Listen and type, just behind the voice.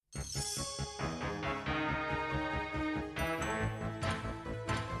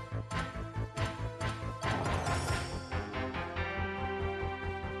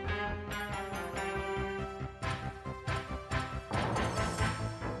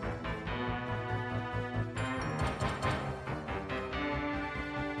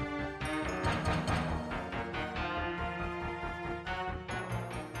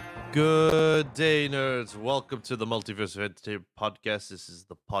Good day, nerds. Welcome to the Multiverse of Entertainment podcast. This is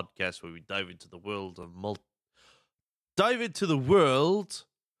the podcast where we dive into the world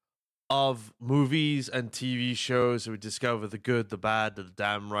of movies and TV shows, and we discover the good, the bad, the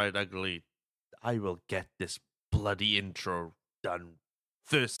damn right ugly. I will get this bloody intro done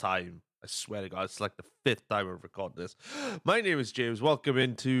first time. I swear to God, it's like the fifth time I've recorded this. My name is James. Welcome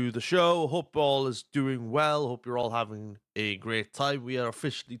into the show. Hope all is doing well. Hope you're all having a great time. We are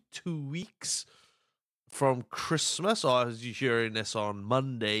officially 2 weeks from Christmas, or as you're hearing this on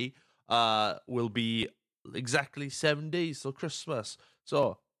Monday, will be exactly 7 days till Christmas.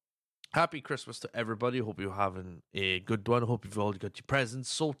 So, happy Christmas to everybody. Hope you're having a good one. Hope you've all got your presents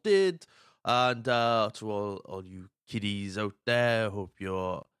sorted. And to all you kiddies out there, hope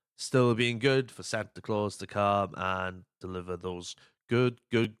you're still being good for Santa Claus to come and deliver those good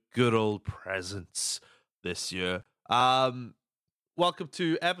old presents this year. Welcome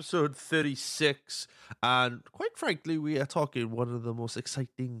to episode 36, and quite frankly, we are talking one of the most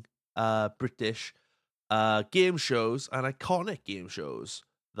exciting British game shows and iconic game shows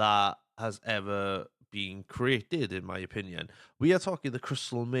that has ever been created, in my opinion. We are talking The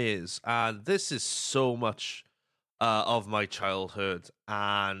Crystal Maze, and this is so much of my childhood,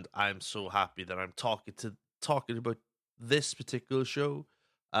 and I'm so happy that I'm talking about this particular show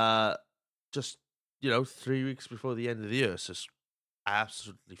just 3 weeks before the end of the year. So it's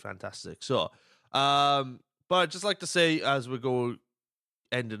absolutely fantastic. So but I'd just like to say, as we go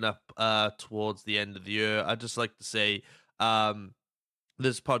ending up towards the end of the year, I'd just like to say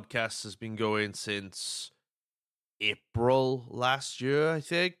this podcast has been going since April last year, I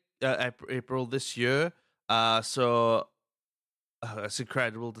think. April this year. So it's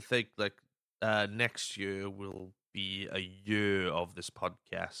incredible to think next year will be a year of this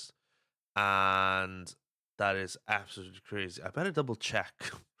podcast, and that is absolutely crazy. I better double check.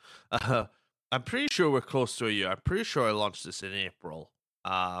 I'm pretty sure we're close to a year. I'm pretty sure I launched this in April,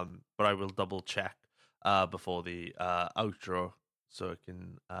 but I will double check before the outro so I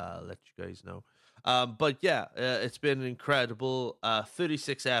can let you guys know. But yeah, it's been incredible.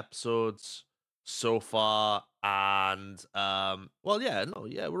 36 episodes so far, and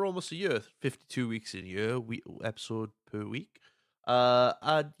we're almost a year. 52 weeks in a year, episode per week.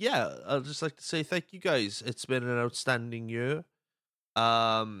 And yeah, I'd just like to say thank you guys. It's been an outstanding year.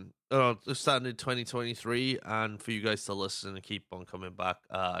 Outstanding 2023, and for you guys to listen and keep on coming back,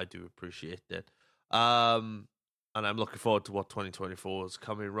 I do appreciate it. And I'm looking forward to what 2024 is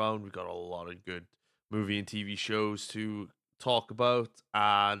coming around. We've got a lot of good movie and TV shows to talk about,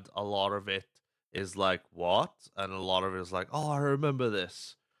 and a lot of it is like, what? And a lot of it is like, oh, I remember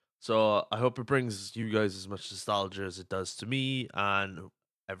this. So I hope it brings you guys as much nostalgia as it does to me and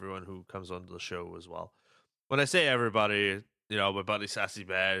everyone who comes onto the show as well. When I say everybody, my buddy Sassy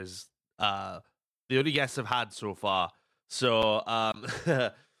Bear is the only guest I've had so far. So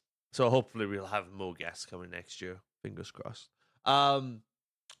so hopefully we'll have more guests coming next year. Fingers crossed.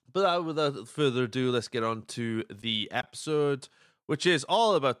 But without further ado, let's get on to the episode, which is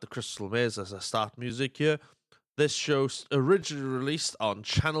all about The Crystal Maze as a start music here. This show originally released on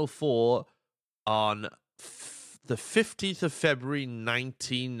Channel 4 on the 15th of February,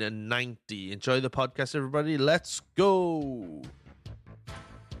 1990. Enjoy the podcast, everybody. Let's go.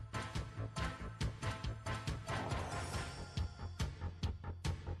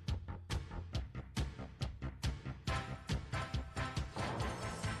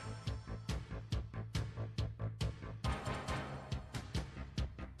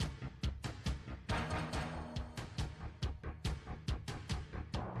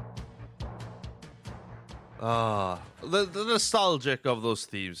 The nostalgic of those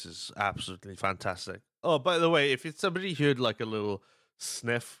themes is absolutely fantastic. Oh, by the way, if somebody heard like a little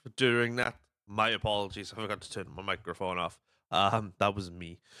sniff during that, my apologies. I forgot to turn my microphone off. That was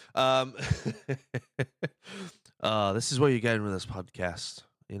me. This is what you're getting with this podcast.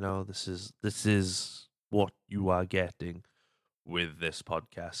 This is what you are getting with this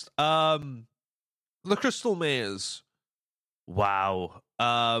podcast. The Crystal Maze. Wow.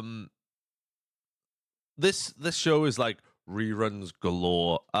 This show is like reruns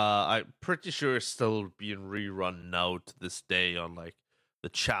galore. I'm pretty sure it's still being rerun now to this day on like the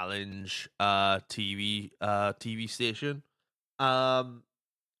Challenge TV station. And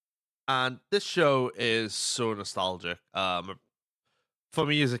this show is so nostalgic. For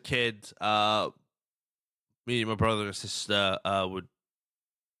me as a kid, me and my brother and sister would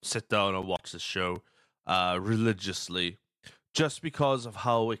sit down and watch this show religiously, just because of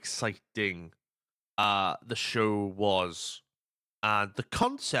how exciting the show was. And the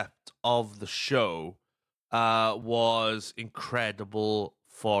concept of the show was incredible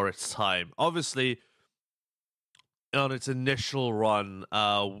for its time. Obviously, on its initial run,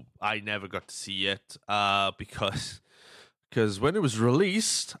 I never got to see it because when it was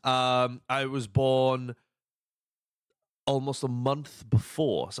released, I was born almost a month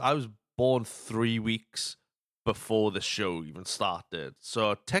before. So I was born 3 weeks before the show even started.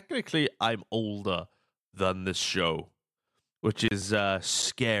 So technically, I'm older than this show, which is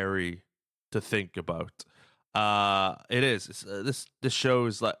scary to think about. It is. This show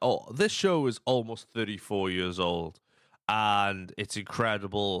is this show is almost 34 years old, and it's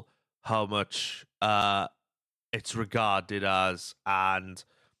incredible how much it's regarded as, and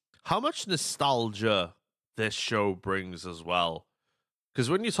how much nostalgia this show brings as well. Because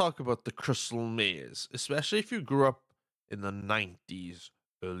when you talk about the Crystal Maze, especially if you grew up in the 90s,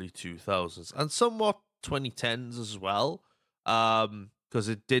 early 2000s, and somewhat 2010s as well, because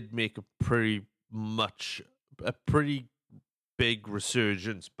it did make a pretty big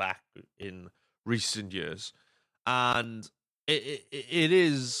resurgence back in recent years, and it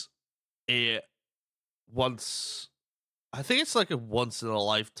is a once I think it's like a once in a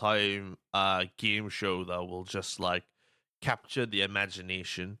lifetime game show that will just like capture the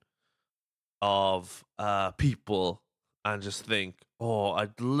imagination of people and just think, oh,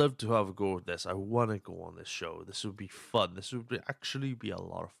 I'd love to have a go at this. I want to go on this show. This would be fun. This would actually be a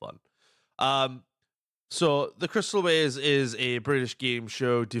lot of fun. So the Crystal Maze is a British game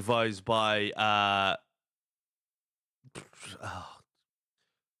show devised by a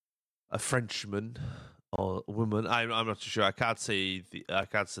Frenchman or woman. I'm not too sure. I can't say the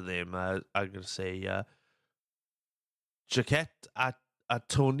name. I'm gonna say Jaquette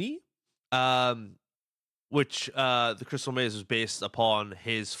Atoni, which the Crystal Maze was based upon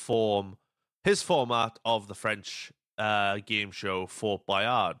his format of the French game show Fort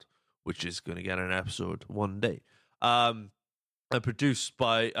Boyard, which is going to get an episode one day. And produced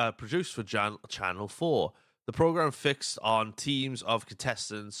for Channel 4. The program fixed on teams of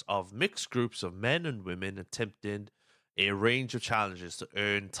contestants of mixed groups of men and women attempting a range of challenges to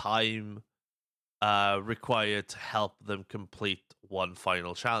earn time required to help them complete one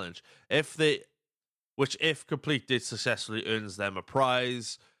final challenge. If completed successfully, earns them a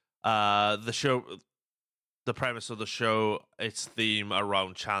prize. The premise of the show, its theme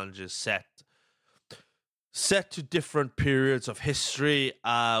around challenges set to different periods of history,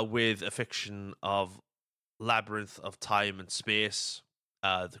 with a fiction of labyrinth of time and space,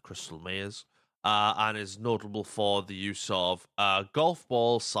 the Crystal Maze, and is notable for the use of golf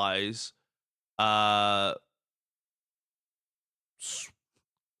ball size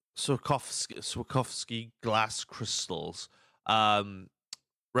Swarovski glass crystals,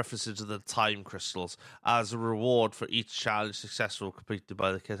 references to the time crystals, as a reward for each challenge successful completed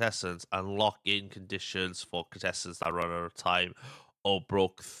by the contestants, and lock-in conditions for contestants that run out of time or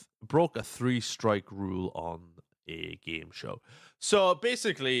broke a 3-strike rule on a game show. So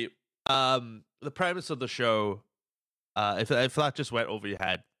basically, the premise of the show, if that just went over your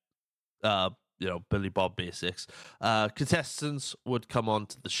head, Billy Bob basics. Contestants would come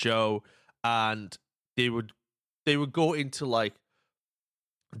onto the show, and they would go into like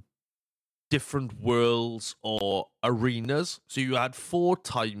different worlds or arenas. So you had 4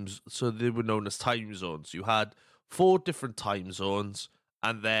 times, so they were known as time zones. You had 4 different time zones,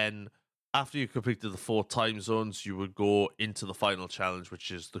 and then after you completed the 4 time zones, you would go into the final challenge,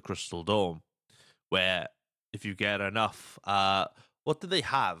 which is the Crystal Dome, where if you get enough, what did they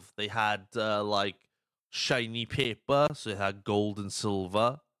have? They had like shiny paper, so they had gold and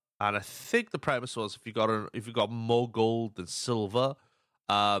silver, and I think the premise was if you got more gold than silver,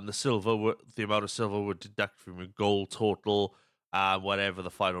 the amount of silver would deduct from your gold total, and whatever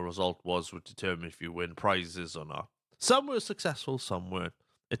the final result was would determine if you win prizes or not. Some were successful, some weren't.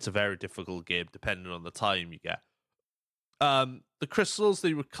 It's a very difficult game depending on the time you get. The crystals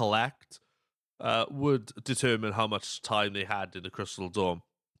they would collect would determine how much time they had in the Crystal Dome.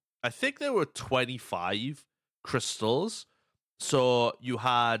 I think there were 25 crystals, so you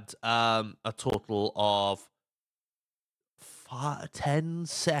had a total of 10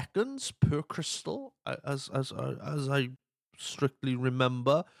 seconds per crystal, as I strictly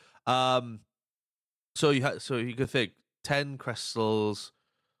remember. So you could think 10 crystals,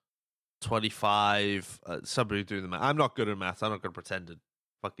 25. Somebody doing the math. I'm not good at math. I'm not going to pretend to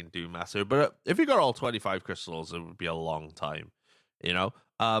fucking do math here. But if you got all 25 crystals, it would be a long time. You know,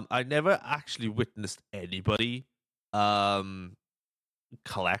 I never actually witnessed anybody collect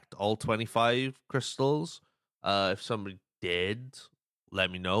all 25 crystals. If somebody did, let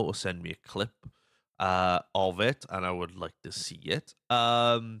me know or send me a clip of it, and I would like to see it.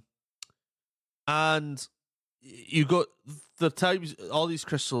 And you got the times. All these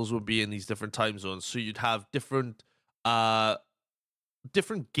crystals would be in these different time zones, so you'd have different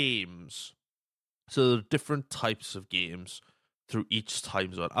games. So there are different types of games through each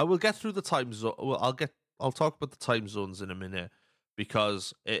time zone. I will get through the time zone. Well, I'll talk about the time zones in a minute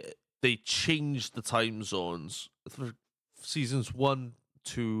because they changed the time zones for seasons 1,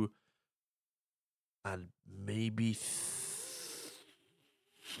 2, and maybe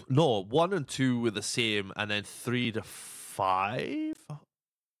no, 1 and 2 were the same, and then 3 to 5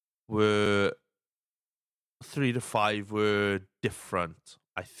 were 3 to 5 were different,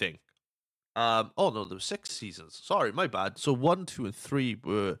 I think. Oh no, there were 6 seasons. Sorry, my bad. So 1, 2, and 3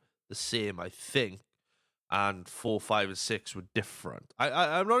 were the same, I think, and 4, 5, and 6 were different.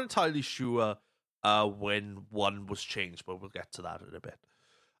 I'm not entirely sure when 1 was changed, but we'll get to that in a bit.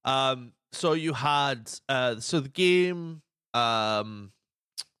 So you had so the game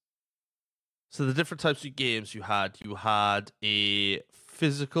so the different types of games you had a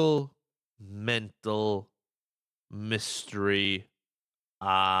physical, mental, mystery,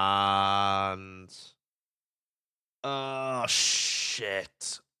 and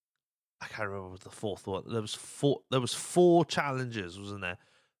shit. I can't remember what the fourth one. There was four challenges, wasn't there?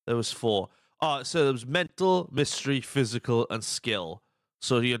 There was 4. So there was mental, mystery, physical, and skill.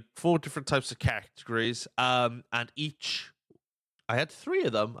 So you had 4 different types of categories. And each I had 3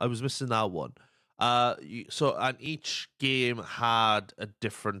 of them. I was missing that one. And each game had a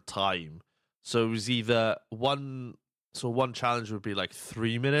different time. So it was either one. So one challenge would be like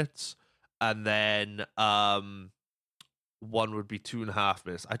 3 minutes, and then one would be 2.5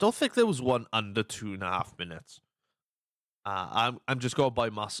 minutes. I don't think there was one under 2.5 minutes. I'm just going by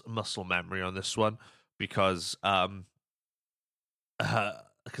muscle memory on this one because I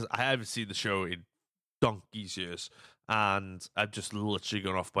haven't seen the show in donkey's years, and I'm just literally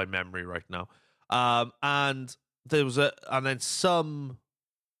going off by memory right now. And there was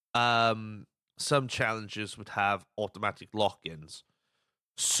some challenges would have automatic lock-ins.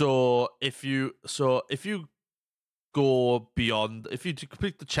 So if you go beyond, if you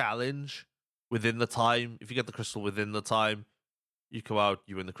complete the challenge within the time, if you get the crystal within the time, you come out,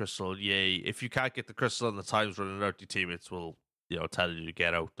 you win the crystal, yay. If you can't get the crystal and the time's running out, your teammates will, tell you to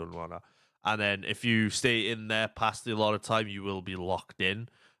get out and whatnot. And then if you stay in there past the allotted time, you will be locked in.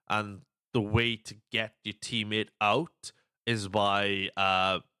 And the way to get your teammate out is by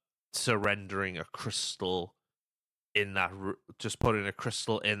surrendering a crystal in that just putting a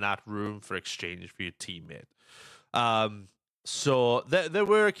crystal in that room for exchange for your teammate. So there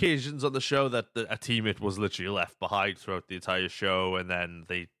were occasions on the show that a teammate was literally left behind throughout the entire show, and then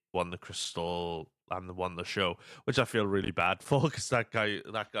they won the crystal and won the show, which I feel really bad for because that guy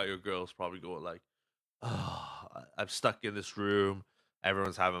or girl's probably going like, "Oh, I'm stuck in this room.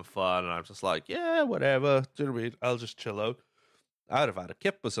 Everyone's having fun, and I'm just like, yeah, whatever. Do you know what I mean? I'll just chill out. I'd have had a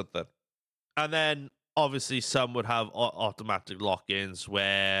kip or something." And then obviously some would have automatic lock-ins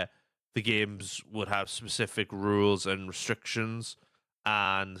where the games would have specific rules and restrictions,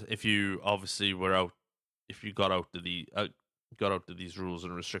 and if you obviously if you got out to these rules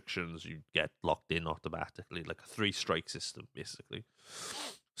and restrictions, you get locked in automatically, like a 3-strike system, basically.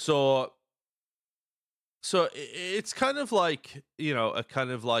 So it's kind of like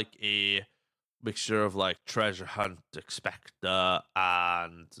a mixture of like Treasure Hunt, Expector,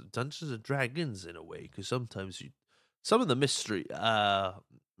 and Dungeons and Dragons in a way, because sometimes some of the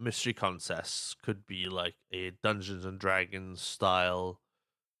mystery contests could be like a Dungeons and Dragons style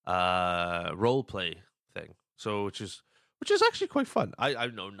role play thing. So which is actually quite fun. I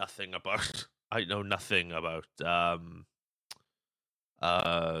know nothing about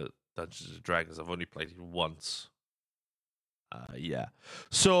Dungeons and Dragons. I've only played it once. Yeah.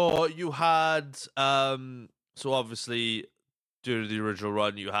 So you had so obviously during the original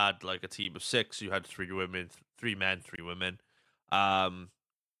run you had like a team of 6. You had 3 men, 3 women,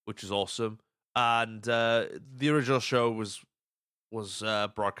 which is awesome. And the original show was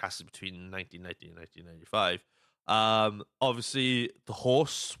broadcasted between 1990 and 1995. Obviously the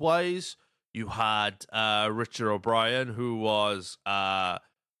hosts wise, you had Richard O'Brien, who was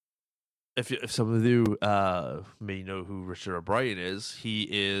if some of you may know who Richard O'Brien is, he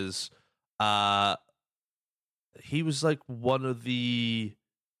was like one of the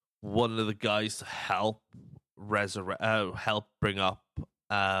guys to help help bring up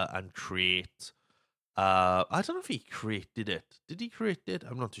and create. I don't know if he created it. Did he create it?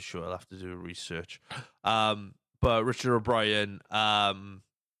 I'm not too sure. I'll have to do research. But Richard O'Brien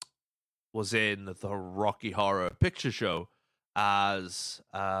was in the Rocky Horror Picture Show as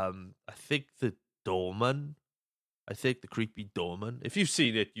I think the doorman. I think the creepy doorman. If you've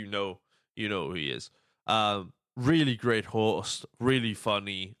seen it, you know who he is. Really great host, really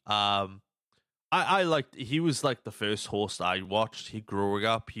funny. I liked. He was like the first host I watched. He growing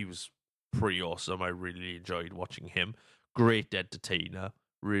up, he was pretty awesome. I really enjoyed watching him. Great entertainer,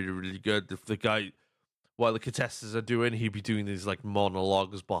 really really good. The guy, while the contestants are doing, he'd be doing these like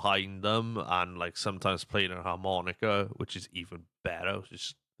monologues behind them, and like sometimes playing a harmonica, which is even better.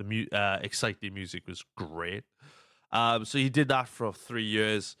 Just the exciting music was great. So he did that for 3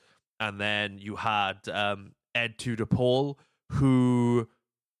 years, and then you had Ed Tudor Paul, who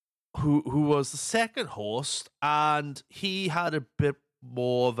was the second host, and he had a bit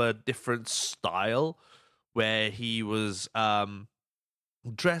more of a different style, where he was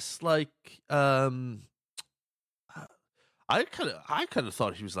dressed like I kind of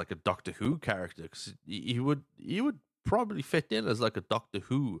thought he was like a Doctor Who character, because he would probably fit in as like a Doctor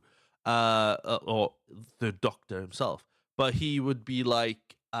Who, or the Doctor himself, but he would be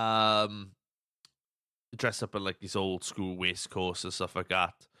like dressed up in like these old school waistcoats and stuff like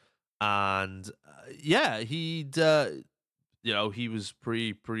that, and yeah, he was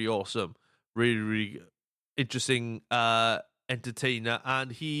pretty awesome, really really interesting entertainer,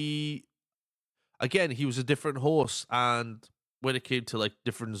 and he was a different horse, and when it came to like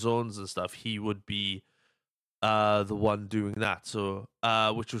different zones and stuff, he would be the one doing that. So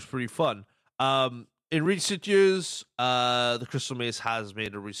which was pretty fun. In recent years, the Crystal Maze has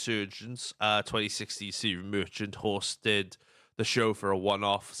made a resurgence. 2016, Steve Merchant hosted the show for a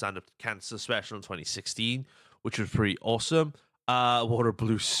one-off stand-up cancer special in 2016, which was pretty awesome. Wore a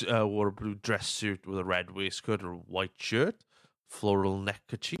blue dress suit with a red waistcoat or a white shirt, floral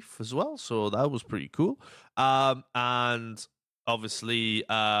neckerchief as well. So that was pretty cool. And obviously,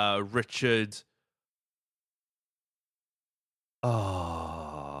 Richard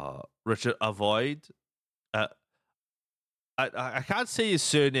Avoid. Uh, I can't say his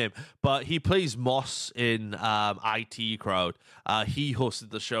surname, but he plays Moss in IT Crowd. He hosted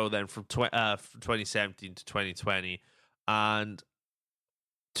the show then from 2017 to 2020, and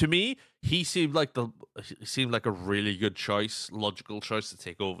to me, he seemed like a really good choice, logical choice to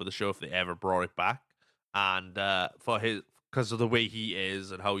take over the show if they ever brought it back. And because of the way he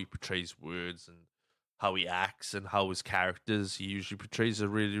is and how he portrays words and how he acts and how his characters, he usually portrays are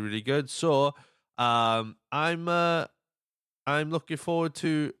really really good. So I'm looking forward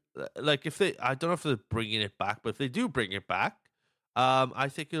to, like, if they, I don't know if they're bringing it back, but if they do bring it back, I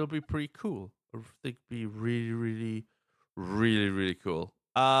think it'll be pretty cool. I think it'd be really really really really cool.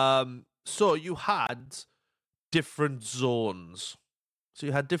 So you had different zones. So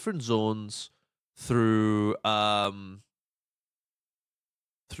you had different zones through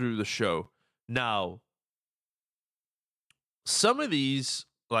through the show. Now, some of these,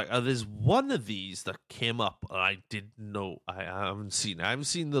 like, there's one of these that came up and I didn't know. I haven't seen. I haven't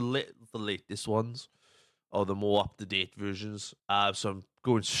seen the latest ones or the more up to date versions. So I'm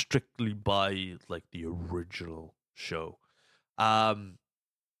going strictly by like the original show. Um,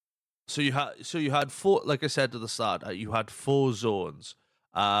 so you had four, like I said at the start, you had four zones.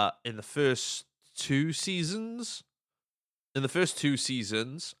 In the first two seasons. In the first two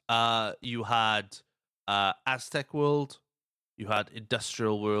seasons, you had Aztec world, you had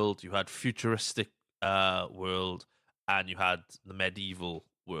industrial world, you had futuristic world, and you had the medieval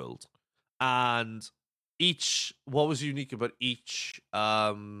world. And what was unique about each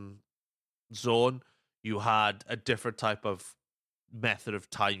zone, you had a different type of method of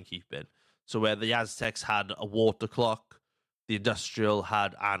timekeeping. So where the Aztecs had a water clock, the industrial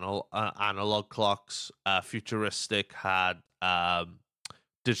had analog clocks, futuristic had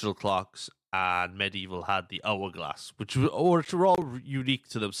digital clocks, and medieval had the hourglass, which were all unique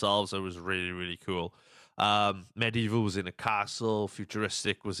to themselves. It was really really cool. Medieval was in a castle,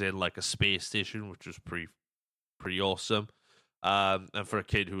 futuristic was in like a space station, which was pretty awesome. And for a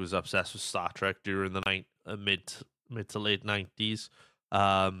kid who was obsessed with Star Trek during the mid to late 90s,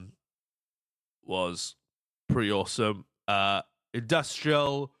 was pretty awesome.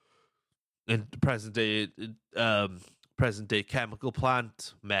 Industrial and present day chemical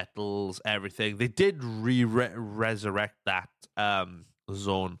plant, metals, everything. They did resurrect that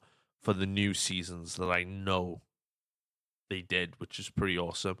zone for the new seasons that I know they did, which is pretty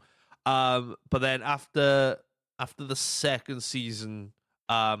awesome. But then after the second season,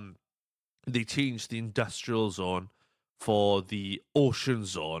 they changed the industrial zone for the ocean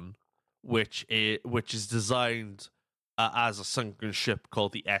zone, which is designed as a sunken ship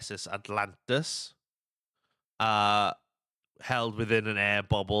called the SS Atlantis, held within an air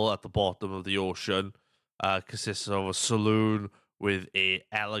bubble at the bottom of the ocean. Consists of a saloon with a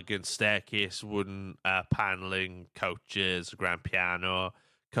elegant staircase, wooden paneling, couches, a grand piano,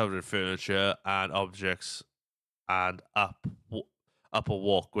 covered in furniture and objects, and upper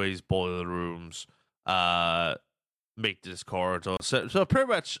walkways, boiler rooms, maintenance corridor. So pretty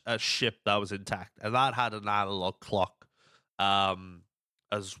much a ship that was intact, and that had an analog clock,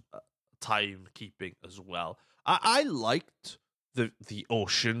 as timekeeping as well. I liked the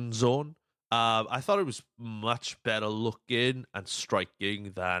ocean zone. I thought it was much better looking and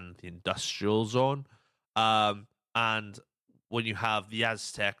striking than the industrial zone. And when you have the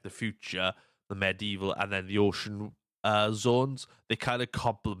Aztec, the future, the medieval, and then the ocean zones, they kind of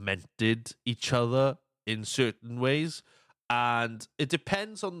complemented each other in certain ways. And it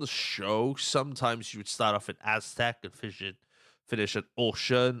depends on the show. Sometimes you would start off in Aztec and finish at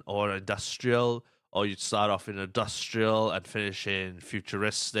ocean or industrial, or you'd start off in industrial and finish in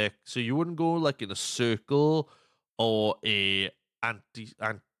futuristic. So you wouldn't go like in a circle or a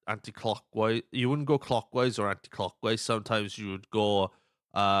anti-clockwise. You wouldn't go clockwise or anti-clockwise. Sometimes you would go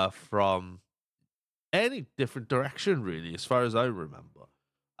from any different direction, really, as far as I remember.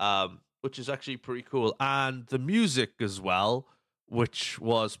 Which is actually pretty cool. And the music as well, which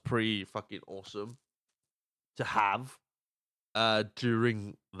was pretty fucking awesome to have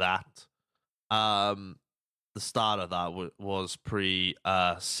during that. The start of that was pretty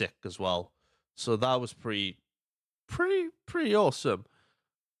sick as well. So that was pretty awesome.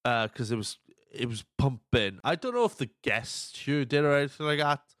 Because it was pumping. I don't know if the guests here did or anything like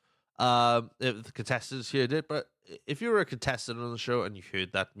that. If the contestants here did, but if you were a contestant on the show and you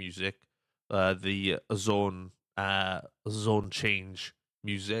heard that music, the zone change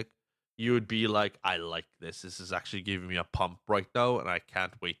music, you would be like, I like this. This is actually giving me a pump right now, and I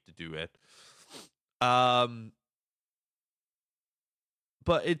can't wait to do it. But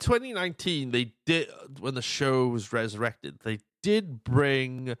in 2019, they did, when the show was resurrected, they did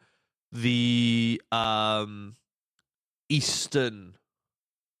bring the Eastern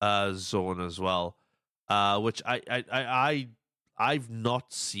zone as well, which I've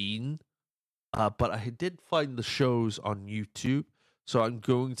not seen, but I did find the shows on YouTube, so I'm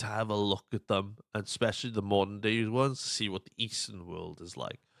going to have a look at them, and especially the modern day ones, to see what the Eastern world is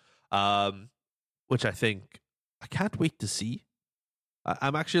like. Which I think I can't wait to see.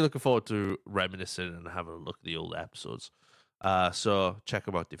 I'm actually looking forward to reminiscing and having a look at the old episodes. So check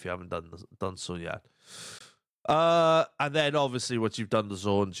them out if you haven't done so yet. And then obviously once you've done the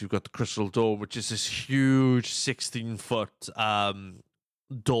zones, you've got the Crystal Dome, which is this huge 16-foot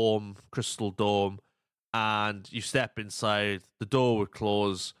crystal dome, and you step inside, the door would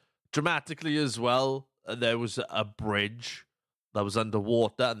close dramatically as well. There was a bridge that was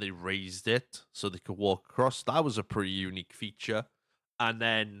underwater, and they raised it so they could walk across. That was a pretty unique feature. And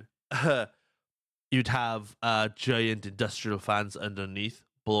then you'd have giant industrial fans underneath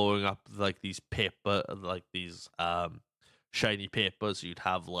blowing up like these shiny papers. You'd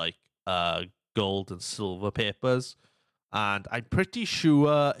have like gold and silver papers, and I'm pretty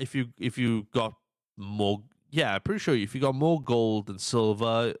sure if you got more, I'm pretty sure if you got more gold and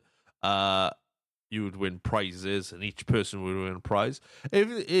silver, you would win prizes, and each person would win a prize.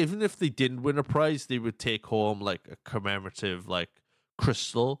 Even if they didn't win a prize, they would take home like a commemorative like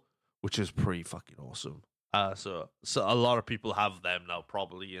crystal, which is pretty fucking awesome. So a lot of people have them now,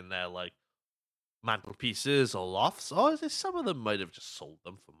 probably in their like mantelpieces or lofts. Or some of them might have just sold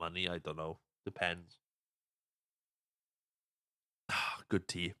them for money. I don't know. Depends. Good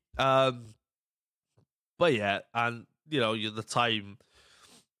tea. But yeah, and the time,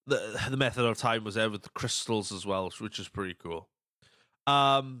 the method of time was there with the crystals as well, which is pretty cool.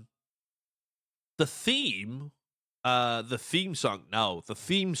 The theme song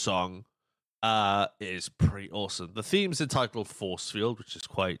is pretty awesome. The theme's entitled Force Field, which is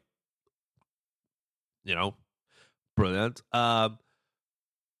quite, brilliant.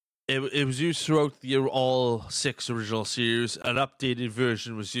 It was used throughout all 6 original series. An updated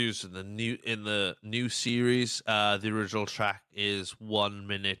version was used in the new series. The original track is 1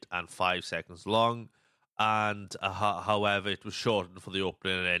 minute and 5 seconds long, and however, it was shortened for the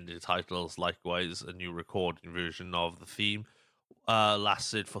opening and ending titles. Likewise, a new recording version of the theme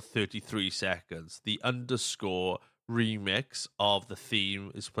lasted for 33 seconds. The underscore remix of the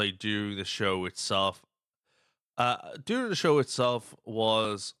theme is played during the show itself. During the show itself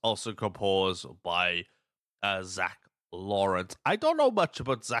was also composed by Zach Lawrence. I don't know much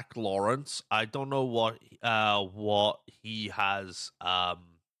about Zach Lawrence. I don't know what he has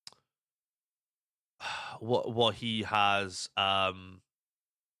what he has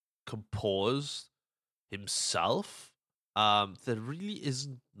composed himself. There really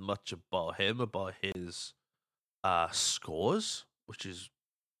isn't much about him, about his scores, which is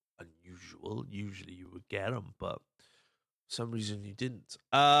unusual. Usually you would get them, but some reason you didn't.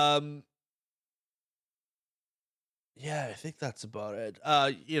 Yeah, I think that's about it.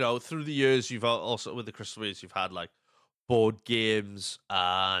 Through the years, you've also with the Crystal Maze, you've had like board games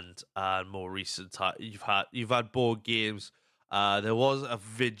and more recent time you've had board games. There was a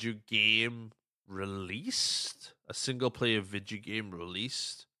video game released, a single player video game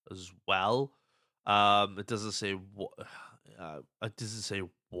released as well. It doesn't say what it doesn't say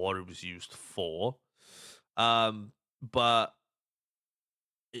what it was used for. But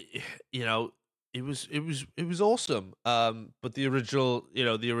it, you know, it was awesome. But the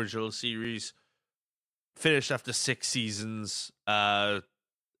original series finished after 6 seasons.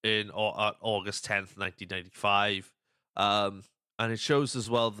 In August 10th, 1995. And it shows as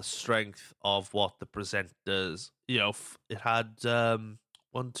well the strength of what the presenters. It had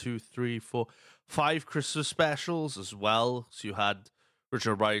one, two, three, four, five Christmas specials as well. So you had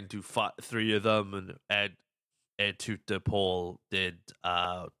Richard Ryan do three of them, and Ed Tutor Paul did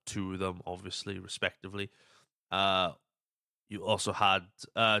two of them, obviously, respectively. You also had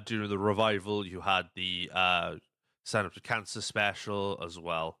during the revival, you had the Stand Up to Cancer special as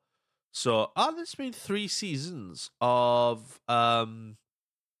well. So, there's been 3 seasons of the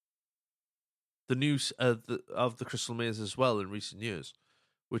news of the Crystal Maze as well in recent years,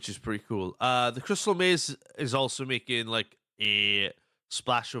 which is pretty cool. The Crystal Maze is also making like a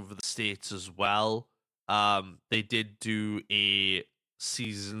splash over the States as well. They did do a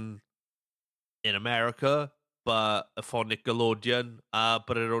season in America, but for Nickelodeon,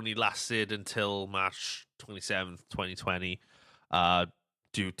 but it only lasted until March 27th, 2020,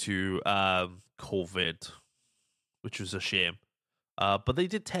 due to COVID, which was a shame. But they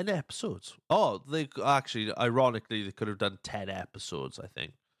did 10 episodes. Oh, they actually, ironically, they could have done 10 episodes, I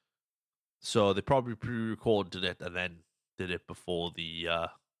think. So they probably pre-recorded it and then did it before the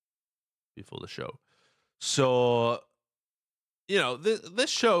show. So, this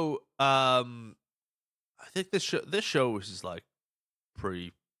show, I think this show is like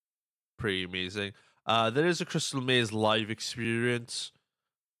pretty amazing. There is a Crystal Maze live experience.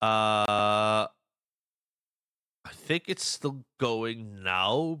 I think it's still going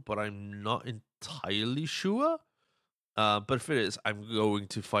now, but I'm not entirely sure. But if it is, I'm going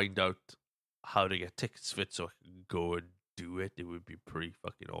to find out how to get tickets for it so I can go and do it. It would be pretty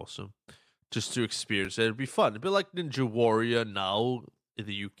fucking awesome. Just to experience it. It'd be fun. It'd be like Ninja Warrior now in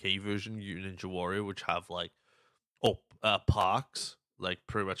the UK version, Ninja Warrior, which have like parks like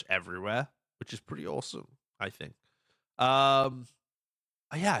pretty much everywhere, which is pretty awesome, I think. Yeah,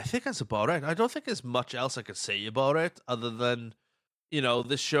 I think that's about it. I don't think there's much else I could say about it other than,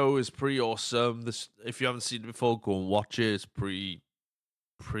 this show is pretty awesome. This, if you haven't seen it before, go and watch it. It's pretty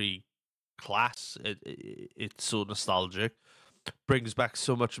class. It's so nostalgic. Brings back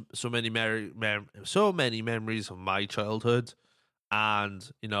so many memories of my childhood,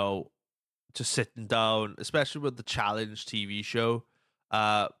 and just sitting down, especially with the Challenge TV show,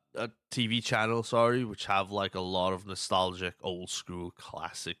 a TV channel, sorry, which have like a lot of nostalgic, old school,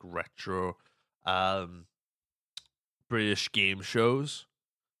 classic, retro, British game shows,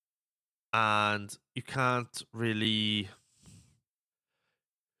 and you can't really,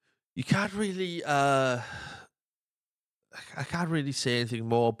 I can't really say anything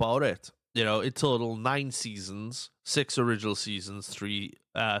more about it. In total, 9 seasons, 6 original seasons, three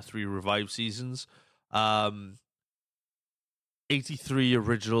revived seasons, 83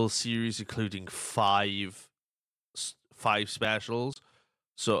 original series, including five specials.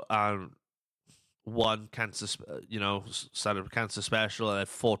 So, one cancer, stand-up cancer special, and then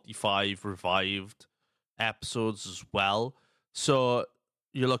 45 revived episodes as well. So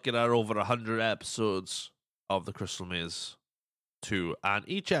you're looking at over 100 episodes of the Crystal Maze 2, and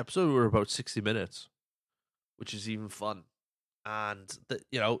each episode were about 60 minutes, which is even fun. And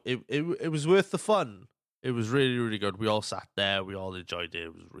it was worth the fun. It was really, really good. We all sat there, we all enjoyed it.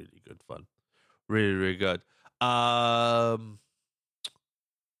 It was really good fun, really, really good.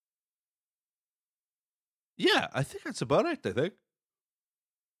 Yeah, I think that's about it.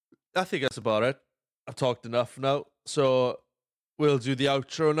 I think that's about it. I've talked enough now, so we'll do the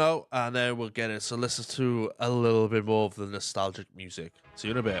outro now, and then we'll get it. So listen to a little bit more of the nostalgic music. See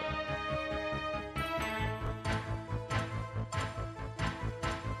you in a bit.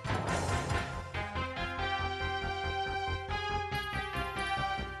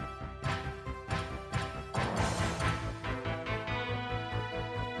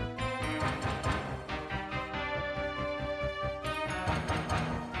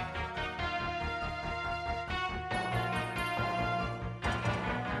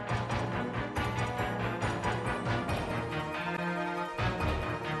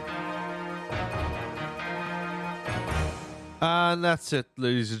 And that's it,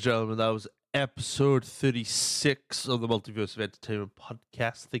 ladies and gentlemen. That was episode 36 of the Multiverse of Entertainment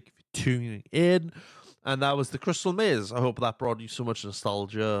podcast. Thank you for tuning in. And that was The Crystal Maze. I hope that brought you so much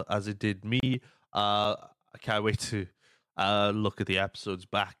nostalgia as it did me. I can't wait to look at the episodes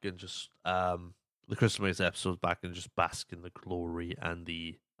back and just the Crystal Maze episodes back and just bask in the glory and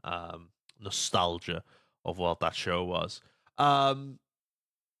the nostalgia of what that show was.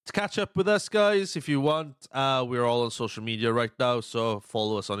 To catch up with us, guys, if you want, we're all on social media right now. So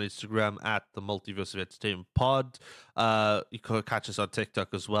follow us on Instagram at the Multiverse of Entertainment Pod. You can catch us on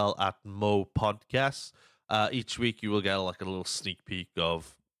TikTok as well at Mo Podcasts. Each week you will get like a little sneak peek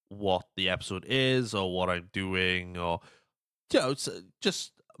of what the episode is or what I'm doing, or it's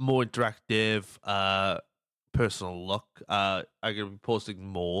just more interactive, personal look. I'm gonna be posting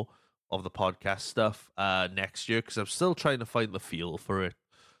more of the podcast stuff next year because I'm still trying to find the feel for it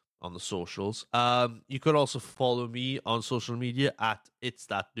on the socials. You could also follow me on social media at It's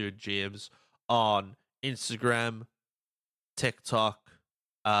That Nerd James on Instagram, TikTok.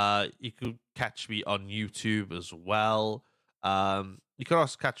 You could catch me on YouTube as well. You can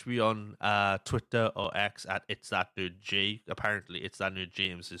also catch me on Twitter or X at It's That Nerd J. Apparently, It's That Nerd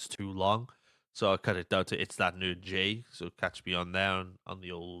James is too long, so I cut it down to It's That Nerd J. So catch me on there on the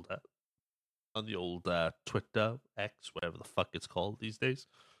old Twitter, X, whatever the fuck it's called these days.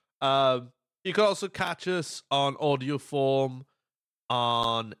 You can also catch us on audio form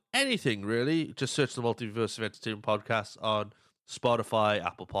on anything, really. Just search the Multiverse of Entertainment podcast on Spotify,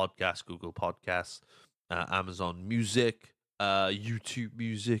 Apple Podcasts, Google Podcasts, Amazon Music, YouTube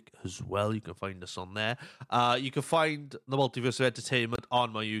Music as well. You can find us on there. You can find the Multiverse of Entertainment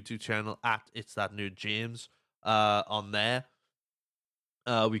on my YouTube channel at It's That Nerd James on there.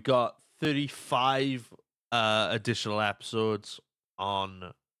 We got 35 additional episodes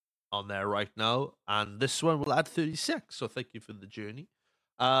on there right now, and this one will add 36. So thank you for the journey.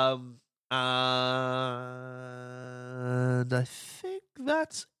 And I think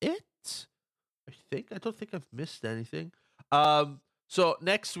that's it. I don't think I've missed anything. So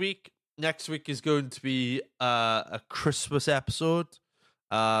next week is going to be a Christmas episode.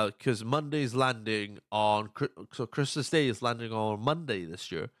 Because Monday's landing on, so Christmas Day is landing on Monday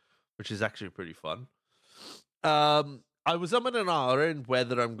this year, which is actually pretty fun. I was umming and ahhing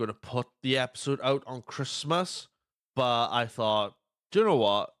whether I'm going to put the episode out on Christmas, but I thought, do you know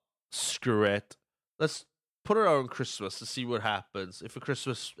what? Screw it. Let's put it out on Christmas to see what happens. If a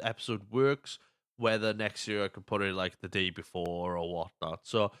Christmas episode works, whether next year I can put it like the day before or whatnot.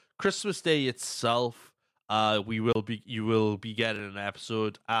 So Christmas Day itself, you will be getting an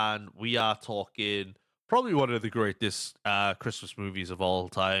episode, and we are talking probably one of the greatest Christmas movies of all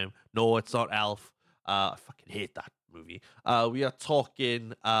time. No, it's not Elf. I fucking hate that movie. We are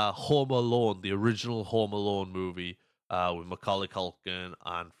talking Home Alone, the original Home Alone movie with Macaulay Culkin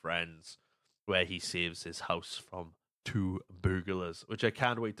and friends, where he saves his house from 2 burglars, which I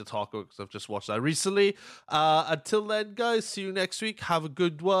can't wait to talk about because I've just watched that recently. Until then, guys, see you next week. Have a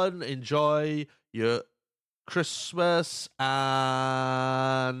good one. Enjoy your Christmas,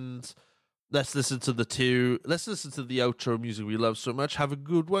 and let's listen to the outro music we love so much. Have a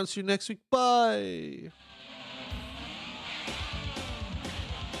good one. See you next week. Bye.